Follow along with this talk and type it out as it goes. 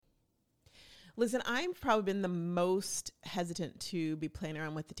Listen, I've probably been the most hesitant to be playing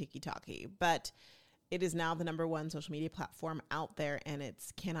around with the TikTok, but it is now the number one social media platform out there, and it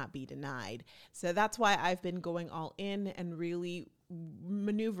cannot be denied. So that's why I've been going all in and really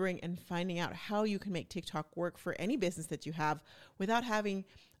maneuvering and finding out how you can make TikTok work for any business that you have without having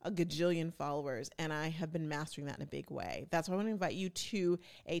a gajillion followers. And I have been mastering that in a big way. That's why I want to invite you to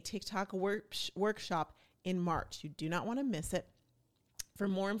a TikTok workshop in March. You do not want to miss it. For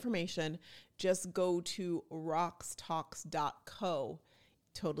more information, just go to roxtalks.co.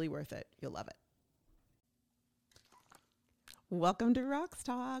 Totally worth it. You'll love it. Welcome to Rox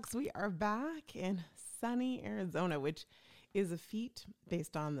Talks. We are back in sunny Arizona, which is a feat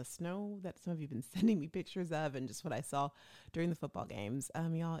based on the snow that some of you have been sending me pictures of and just what I saw during the football games.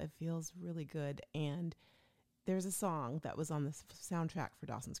 Y'all, it feels really good. And there's a song that was on the soundtrack for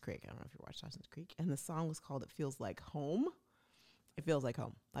Dawson's Creek. I don't know if you watched Dawson's Creek. And the song was called It Feels Like Home. It feels like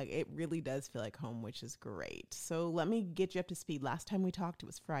home. Like, it really does feel like home, which is great. So let me get you up to speed. Last time we talked, it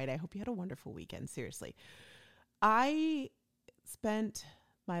was Friday. I hope you had a wonderful weekend. Seriously. I spent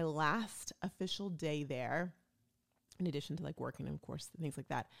my last official day there, in addition to like working and of course things like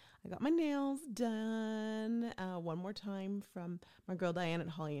that. I got my nails done one more time from my girl Diane at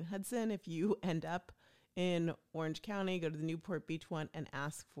Holly and Hudson. If you end up in Orange County, go to the Newport Beach one and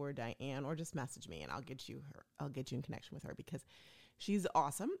ask for Diane, or just message me and I'll get you in connection with her because she's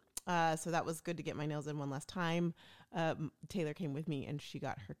awesome. So that was good to get my nails in one last time. Taylor came with me and she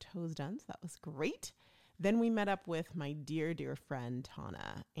got her toes done. So that was great. Then we met up with my dear, dear friend,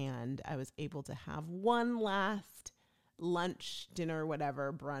 Tana, and I was able to have one last lunch, dinner,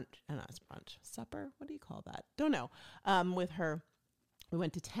 whatever, brunch, it's brunch, supper, what do you call that? Don't know, with her. We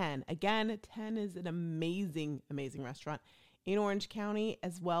went to 10. Again, 10 is an amazing, amazing restaurant in Orange County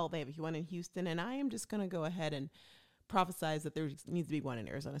as well. They have one in Houston, and I am just going to go ahead and prophesize that there needs to be one in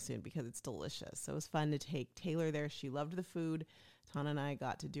Arizona soon because it's delicious. So it was fun to take Taylor there. She loved the food. Tana and I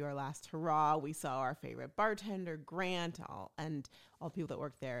got to do our last hurrah. We saw our favorite bartender, Grant, all the people that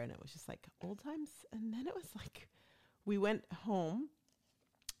worked there, and it was just like old times. And then it was like we went home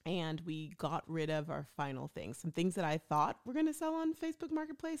and we got rid of our final things, some things that I thought were going to sell on Facebook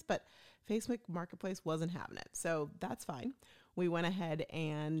Marketplace, but Facebook Marketplace wasn't having it. So that's fine. We went ahead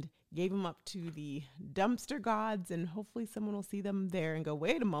and gave them up to the dumpster gods, and hopefully someone will see them there and go,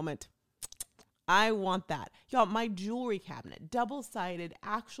 wait a moment, I want that. Y'all, my jewelry cabinet, double-sided,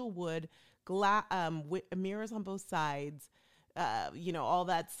 actual wood, mirrors on both sides, all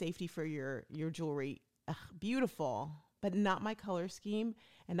that safety for your jewelry. Ugh, beautiful, but not my color scheme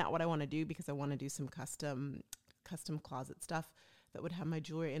and not what I want to do because I want to do some custom closet stuff that would have my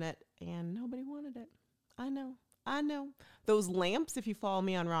jewelry in it, and nobody wanted it. I know. Those lamps, if you follow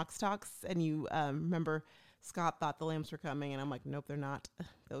me on Rox Talks and you remember Scott thought the lamps were coming, and I'm like, nope, they're not.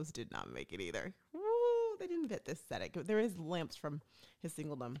 Those did not make it either. Woo, they didn't fit this aesthetic. There is lamps from his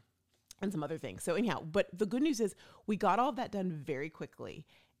singledom and some other things. So anyhow, but the good news is we got all of that done very quickly,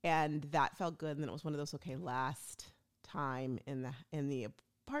 and that felt good. And then it was one of those, okay, last time in the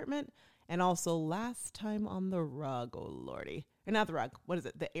apartment, and also last time on the rug. Oh Lordy. Or not the rug. What is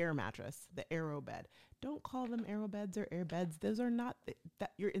it? The air mattress, the Aero bed. Don't call them Aero beds or air beds. Those are not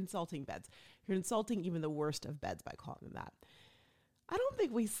that. You're insulting beds. You're insulting even the worst of beds by calling them that. I don't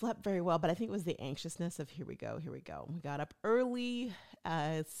think we slept very well, but I think it was the anxiousness of here we go. We got up early.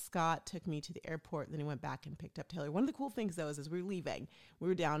 Scott took me to the airport, and then he went back and picked up Taylor. One of the cool things, though, is as we were leaving, we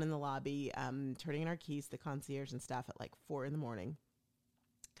were down in the lobby turning in our keys to the concierge and staff at like 4 a.m.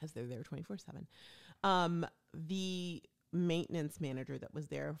 because they're there 24/7. The maintenance manager that was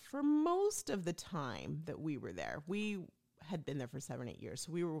there for most of the time that we were there, we had been there for 7 or 8 years,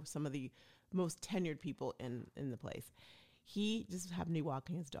 so we were some of the most tenured people in the place. He just happened to be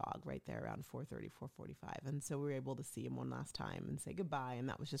walking his dog right there around 4:30, 4:45, and so we were able to see him one last time and say goodbye, and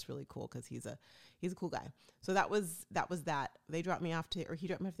that was just really cool because he's a cool guy. So that was that. He dropped me off to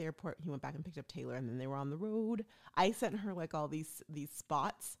the airport. He went back and picked up Taylor, and then they were on the road. I sent her like all these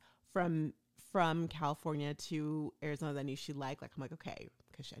spots from California to Arizona that I knew she liked. Like, I'm like, okay,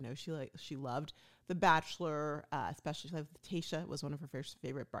 because I know she loved The Bachelor, especially Tayshia was one of her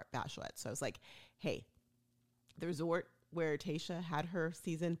favorite bachelorettes. So I was like, hey, the resort where Tayshia had her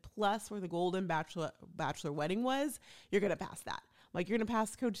season, plus where the Golden Bachelor wedding was, you're going to pass that. Like, you're going to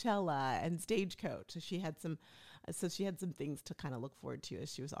pass Coachella and Stagecoach. So she had some things to kind of look forward to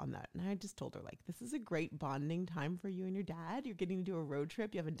as she was on that. And I just told her, like, this is a great bonding time for you and your dad. You're getting to do a road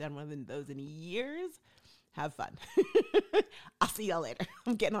trip. You haven't done one of those in years. Have fun. I'll see y'all later.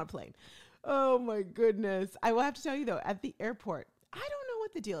 I'm getting on a plane. Oh my goodness. I will have to tell you though, at the airport, I don't know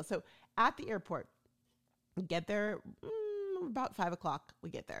what the deal is. So at the airport, get there about 5 o'clock. We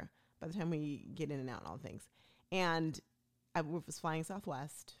get there. by the time we get in and out and all the things. And I was flying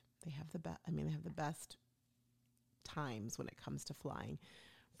Southwest. They have the best. I mean, they have the best times when it comes to flying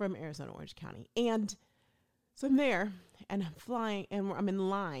from Arizona, Orange County. And so I'm there and I'm flying and I'm in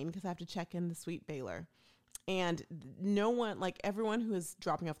line because I have to check in the Sweet Baylor. And no one, like everyone who is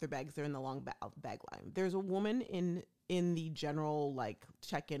dropping off their bags, they're in the long bag line. There's a woman in the general like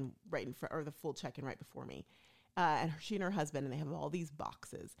check-in right in front, or the full check-in right before me. And she and her husband, and they have all these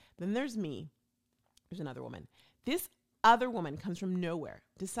boxes. Then there's me. There's another woman. This other woman comes from nowhere,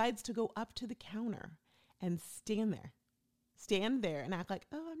 decides to go up to the counter and stand there and act like,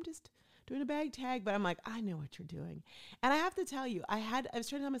 oh, I'm just doing a bag tag. But I'm like, I know what you're doing. And I have to tell you, I was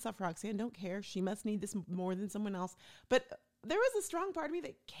trying to tell myself, Roxanne, don't care. She must need this more than someone else. But there was a strong part of me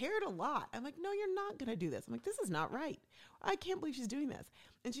that cared a lot. I'm like, no, you're not going to do this. I'm like, this is not right. I can't believe she's doing this.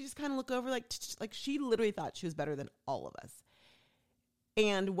 And she just kind of looked over like she literally thought she was better than all of us.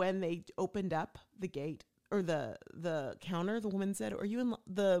 And when they opened up the gate or the counter, the woman said, are you in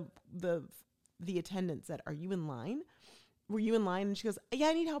the attendant said, are you in line? Were you in line? And she goes, yeah,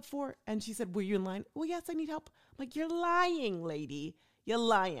 I need help for. And she said, were you in line? Well, yes, I need help. I'm like, you're lying, lady. You're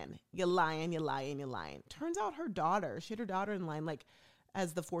lying. Turns out she had her daughter in line, like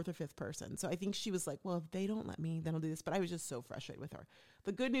as the fourth or fifth person. So I think she was like, well, if they don't let me, then I'll do this. But I was just so frustrated with her.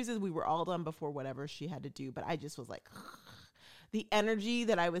 The good news is we were all done before whatever she had to do. But I just was like, the energy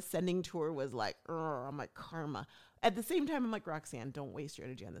that I was sending to her was like, I'm like, karma. At the same time, I'm like, Roxanne, don't waste your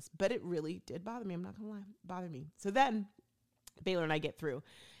energy on this. But it really did bother me. I'm not going to lie. It bothered me. So then Baylor and I get through.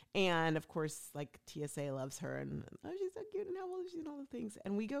 And of course, like TSA loves her and oh, she's so cute and how old is she and all the things.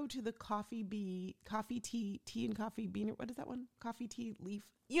 And we go to the tea and coffee bean. What is that one? Coffee tea leaf.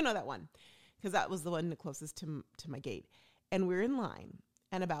 You know that one. Because that was the one closest to my gate. And we're in line.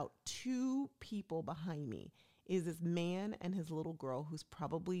 And about 2 people behind me is this man and his little girl who's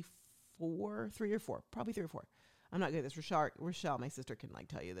probably 3 or 4. I'm not good at this. Rochelle, my sister, can like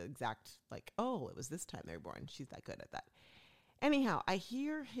tell you the exact, like, oh, it was this time they were born. She's that good at that. Anyhow, I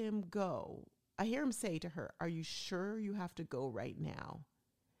hear him say to her, are you sure you have to go right now?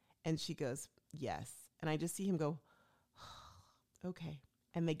 And she goes, yes. And I just see him go, okay.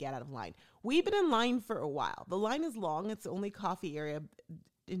 And they get out of line. We've been in line for a while. The line is long. It's the only coffee area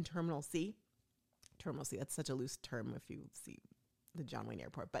in Terminal C. Terminal C, that's such a loose term if you see the John Wayne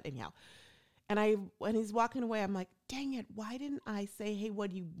Airport. But anyhow, and when he's walking away, I'm like, dang it, why didn't I say, hey,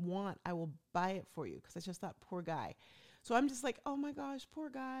 what do you want? I will buy it for you. Because I just thought, poor guy. So I'm just like, oh my gosh,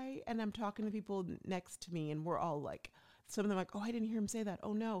 poor guy. And I'm talking to people next to me and we're all like, some of them are like, oh, I didn't hear him say that.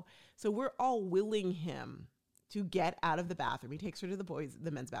 Oh no. So we're all willing him to get out of the bathroom. He takes her to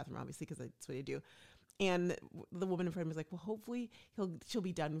the men's bathroom, obviously, because that's what they do. And the woman in front of him was like, well, hopefully she'll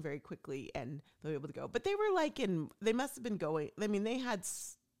be done very quickly and they'll be able to go. But they were like they must have been going. I mean, they had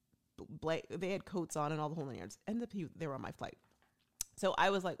coats on and all the whole nine yards. And they were on my flight. So I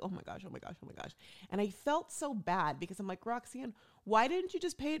was like, oh my gosh. And I felt so bad because I'm like, Roxanne, why didn't you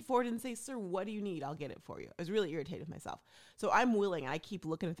just pay it forward and say, sir, what do you need? I'll get it for you. I was really irritated with myself. So I'm willing. And I keep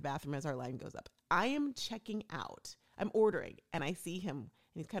looking at the bathroom as our line goes up. I am checking out. I'm ordering and I see him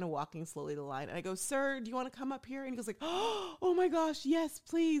and he's kind of walking slowly to the line. And I go, sir, do you want to come up here? And he goes like, oh my gosh, yes,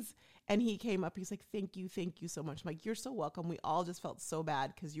 please. And he came up. He's like, thank you so much. I'm like, you're so welcome. We all just felt so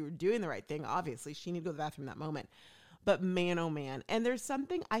bad because you were doing the right thing. Obviously, she needed to go to the bathroom in that moment. But man, oh man. And there's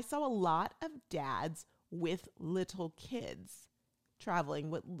something, I saw a lot of dads with little kids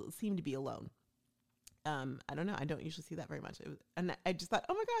traveling what seemed to be alone. I don't know. I don't usually see that very much. And I just thought,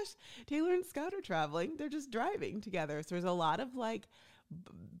 oh my gosh, Taylor and Scott are traveling. They're just driving together. So there's a lot of like,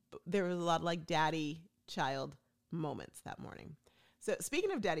 daddy child moments that morning. So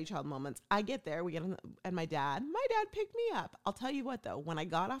speaking of daddy child moments, I get there, we get on, and my dad picked me up. I'll tell you what though, when I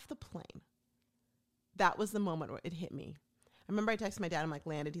got off the plane, that was the moment where it hit me. I remember I texted my dad, I'm like,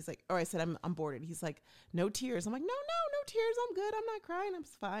 landed. He's like, I said, I'm boarded. He's like, no tears. I'm like, no tears. I'm good. I'm not crying. I'm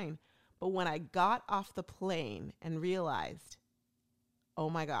fine. But when I got off the plane and realized, oh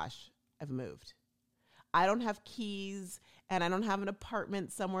my gosh, I've moved. I don't have keys and I don't have an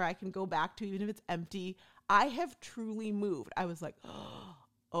apartment somewhere I can go back to, even if it's empty. I have truly moved. I was like,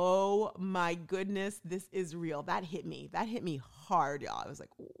 oh my goodness, this is real. That hit me. That hit me hard, y'all. I was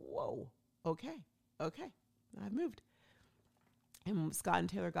like, whoa, okay, I've moved. And Scott and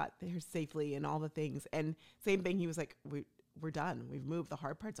Taylor got there safely and all the things. And same thing, he was like, we're done. We've moved. The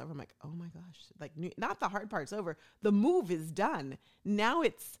hard part's over. I'm like, oh my gosh. Like, not the hard part's over. The move is done. Now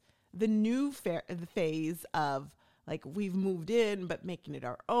it's the new phase of like, we've moved in, but making it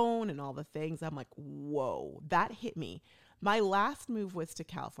our own and all the things. I'm like, whoa, that hit me. My last move was to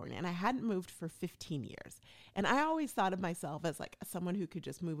California, and I hadn't moved for 15 years. And I always thought of myself as like someone who could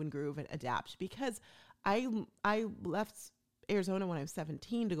just move and groove and adapt, because I left Arizona when I was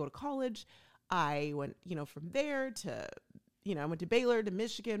 17 to go to college. I went, from there to, I went to Baylor, to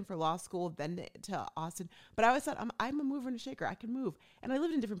Michigan for law school, then to Austin. But I always thought I'm a mover and a shaker. I can move. And I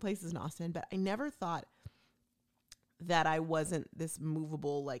lived in different places in Austin, but I never thought that I wasn't this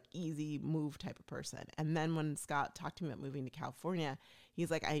movable, like easy move type of person. And then when Scott talked to me about moving to California,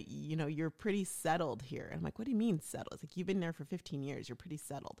 he's like, you're pretty settled here. And I'm like, what do you mean settled? It's like, you've been there for 15 years. You're pretty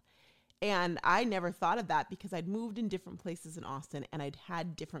settled. And I never thought of that because I'd moved in different places in Austin and I'd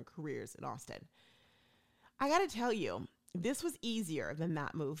had different careers in Austin. I got to tell you, this was easier than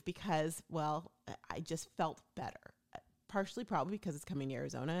that move because, well, I just felt better. Partially probably because it's coming to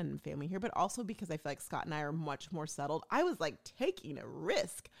Arizona and family here, but also because I feel like Scott and I are much more settled. I was like taking a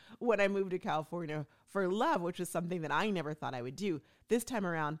risk when I moved to California for love, which was something that I never thought I would do. This time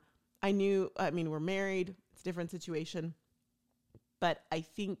around, we're married. It's a different situation. But I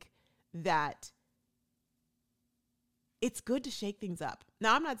think that it's good to shake things up.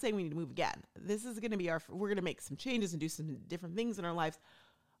 Now, I'm not saying we need to move again. This is going to be we're going to make some changes and do some different things in our lives.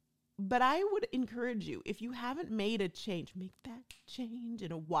 But I would encourage you, if you haven't made a change, make that change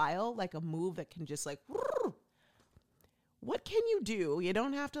in a while, like a move that can just like, what can you do? You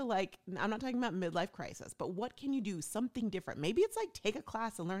don't have to I'm not talking about midlife crisis, but what can you do? Something different. Maybe it's like take a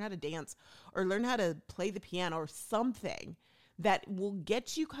class and learn how to dance or learn how to play the piano or something that will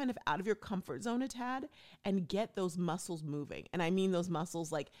get you kind of out of your comfort zone a tad and get those muscles moving. And I mean those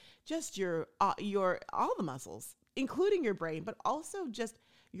muscles, like just your all the muscles, including your brain, but also just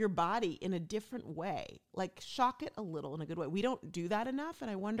your body in a different way, like shock it a little in a good way. We don't do that enough.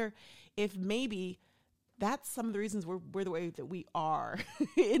 And I wonder if maybe that's some of the reasons we're the way that we are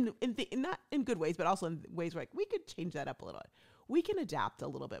in not in good ways, but also in ways where like we could change that up a little. We can adapt a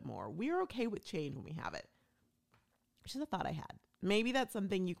little bit more. We're okay with change when we have it. Which is a thought I had. Maybe that's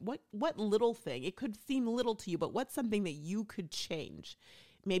something what little thing, it could seem little to you, but what's something that you could change?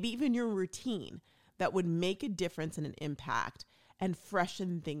 Maybe even your routine that would make a difference and an impact and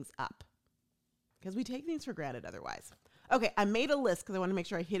freshen things up. Because we take things for granted otherwise. Okay, I made a list because I want to make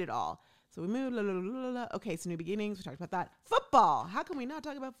sure I hit it all. So we moved, okay, so new beginnings, we talked about that. Football, how can we not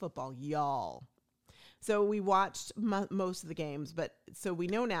talk about football, y'all? So we watched most of the games, but so we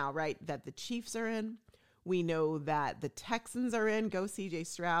know now, right, that the Chiefs are in. We know that the Texans are in. Go CJ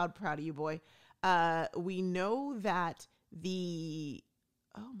Stroud, proud of you, boy. We know that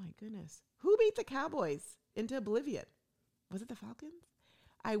oh my goodness, who beat the Cowboys into oblivion? Was it the Falcons?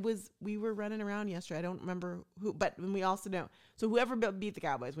 We were running around yesterday. I don't remember who, but we also know. So whoever beat the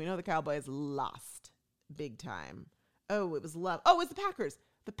Cowboys, we know the Cowboys lost big time. Oh, it was love. Oh, it was the Packers.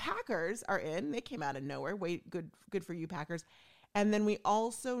 The Packers are in. They came out of nowhere. Wait, good for you, Packers. And then we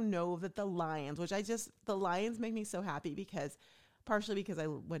also know that the Lions, the Lions make me so happy partially because I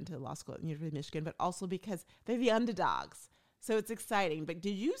went to law school at the University of Michigan, but also because they're the underdogs. So it's exciting. But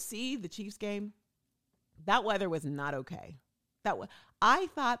did you see the Chiefs game? That weather was not okay. I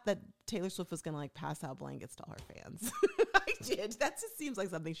thought that Taylor Swift was going to pass out blankets to all her fans. I did. That just seems like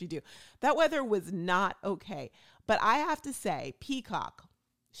something she'd do. That weather was not okay. But I have to say, Peacock,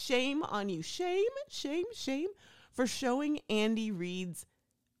 shame on you. Shame, shame, shame for showing Andy Reid's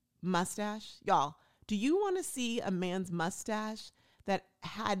mustache. Y'all, do you want to see a man's mustache that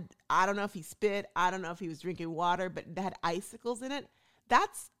had, I don't know if he spit, I don't know if he was drinking water, but that had icicles in it?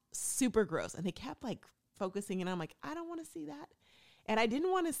 That's super gross. And they kept focusing, and I'm like, I don't want to see that. And I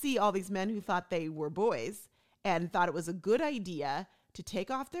didn't want to see all these men who thought they were boys and thought it was a good idea to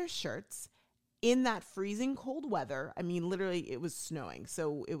take off their shirts in that freezing cold weather. I mean, literally, it was snowing.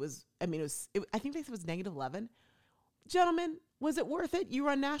 So I think they said it was -11. Gentlemen, was it worth it? You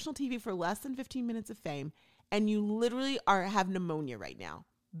were on national TV for less than 15 minutes of fame, and you literally have pneumonia right now.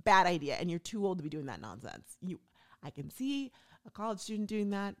 Bad idea. And you're too old to be doing that nonsense. I can see a college student doing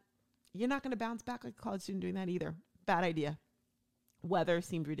that. You're not going to bounce back like a college student doing that either. Bad idea. Weather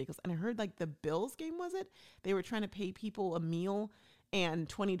seemed ridiculous. And I heard the Bills game, was it? They were trying to pay people a meal and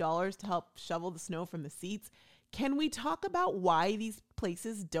 $20 to help shovel the snow from the seats. Can we talk about why these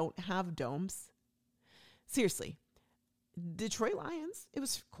places don't have domes? Seriously. Detroit Lions, it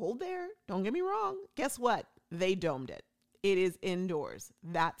was cold there. Don't get me wrong. Guess what? They domed it. It is indoors.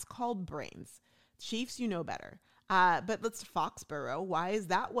 That's called brains. Chiefs, you know better. But let's Foxborough. Why is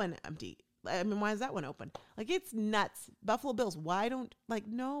that one empty? Why is that one open? It's nuts. Buffalo Bills. Why don't,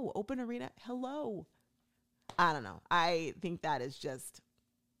 no, open arena. Hello. I don't know. I think that is just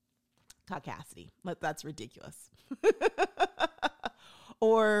caucasity. That's ridiculous.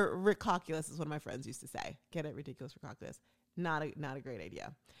 Or ridiculous is what my friends used to say. Get it? Ridiculous, ridiculous. Not a great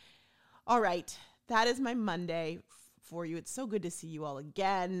idea. All right. That is my Monday for you. It's so good to see you all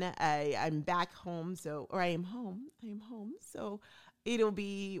again. I'm back home. I am home. So we'll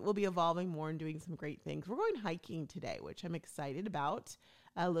be evolving more and doing some great things. We're going hiking today, which I'm excited about.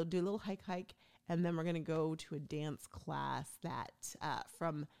 We'll do a little hike. And then we're going to go to a dance class that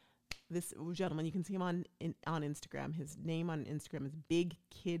from this gentleman. You can see him on Instagram. His name on Instagram is Big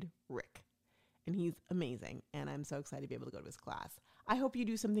Kid Rick. And he's amazing. And I'm so excited to be able to go to his class. I hope you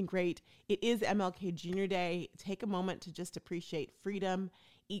do something great. It is MLK Jr. Day. Take a moment to just appreciate freedom,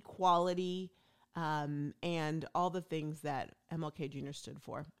 equality, and all the things that MLK Jr. stood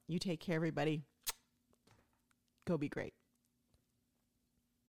for. You take care, everybody. Go be great.